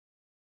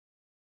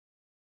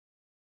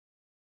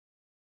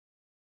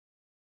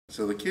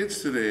So the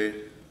kids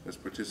today that's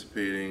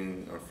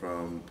participating are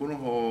from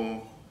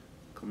Punahou,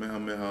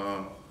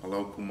 Kamehameha,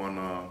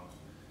 Halaukumana,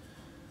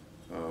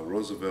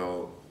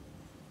 Roosevelt,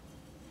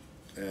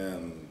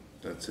 and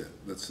that's it.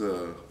 That's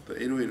the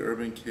 808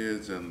 Urban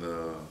kids and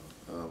the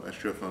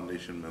Estria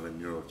Foundation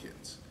Mural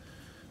kids.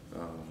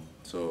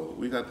 So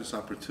we got this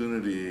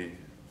opportunity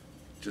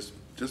just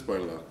by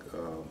luck.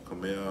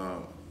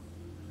 Kamea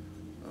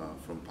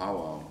from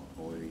Powwow,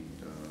 Hawaii,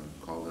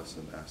 called us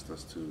and asked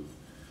us to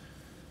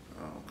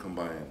come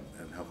by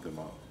and help them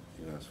out,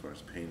 as far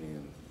as painting,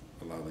 and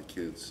allow the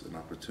kids an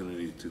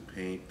opportunity to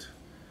paint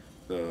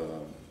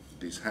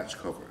these hatch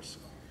covers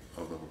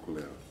of the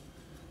Hokulea.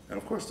 And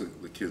of course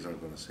the kids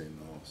aren't going to say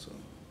no, so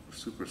we're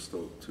super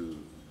stoked to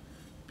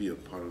be a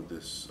part of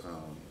this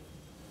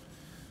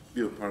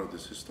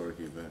historic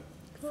event.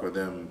 For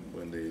them,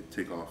 when they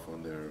take off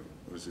on their,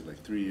 what is it,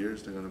 like 3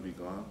 years they're going to be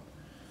gone,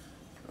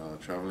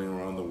 traveling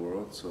around the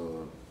world.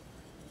 So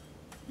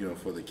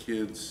for the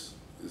kids,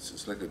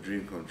 it's like a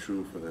dream come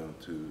true for them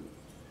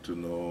to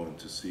know and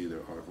to see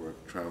their artwork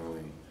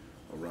traveling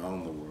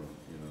around the world.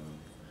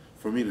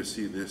 For me to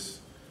see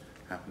this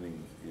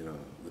happening,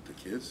 with the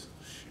kids,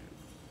 shoot,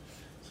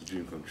 it's a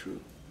dream come true.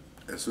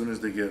 As soon as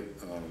they get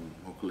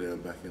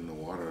Hokulea back in the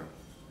water,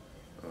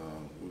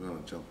 we're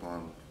gonna jump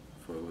on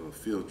for a little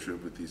field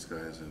trip with these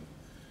guys, and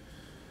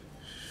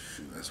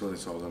shoot, that's when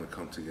it's all gonna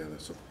come together.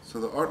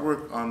 So the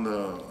artwork on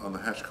the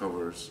hatch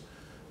covers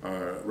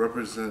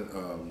represent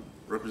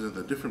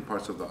the different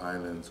parts of the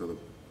island, so the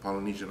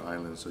Polynesian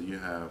islands. So you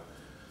have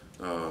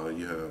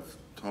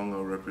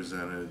Tonga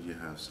represented, you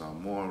have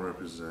Samoa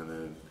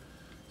represented,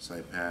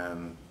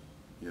 Saipan,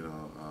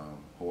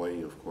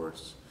 Hawaii, of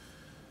course.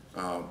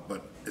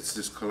 But it's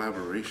this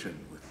collaboration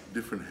with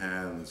different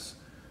hands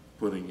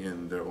putting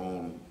in their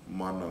own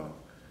mana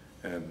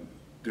and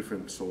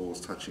different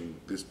souls touching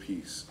this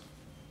piece,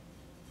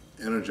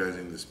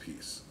 energizing this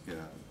piece,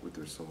 with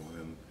their soul,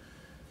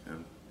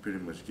 and pretty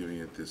much giving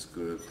it this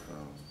good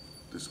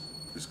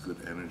this good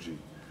energy.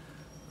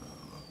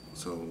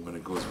 So when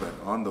it goes back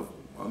on the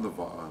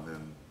va'a,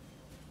 then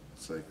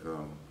it's like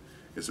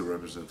it's a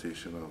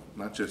representation of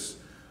not just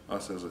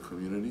us as a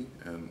community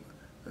and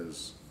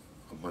as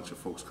a bunch of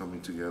folks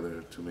coming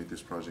together to make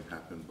this project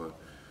happen, but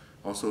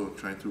also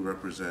trying to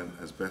represent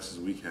as best as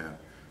we can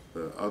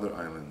the other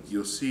islands.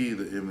 You'll see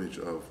the image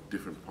of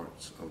different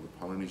parts of the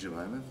Polynesian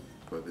island,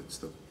 but it's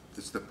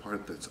the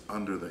part that's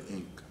under the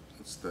ink.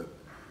 It's the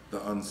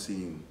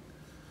unseen,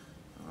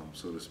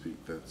 so to speak.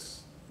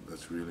 That's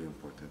really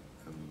important.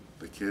 And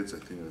the kids, I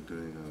think, are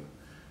doing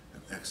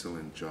an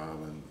excellent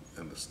job,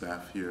 and the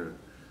staff here,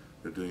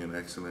 they're doing an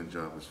excellent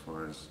job as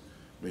far as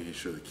making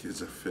sure the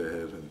kids are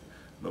fed and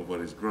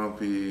nobody's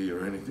grumpy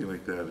or anything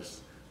like that.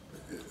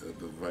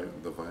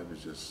 The vibe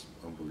is just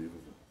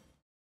unbelievable.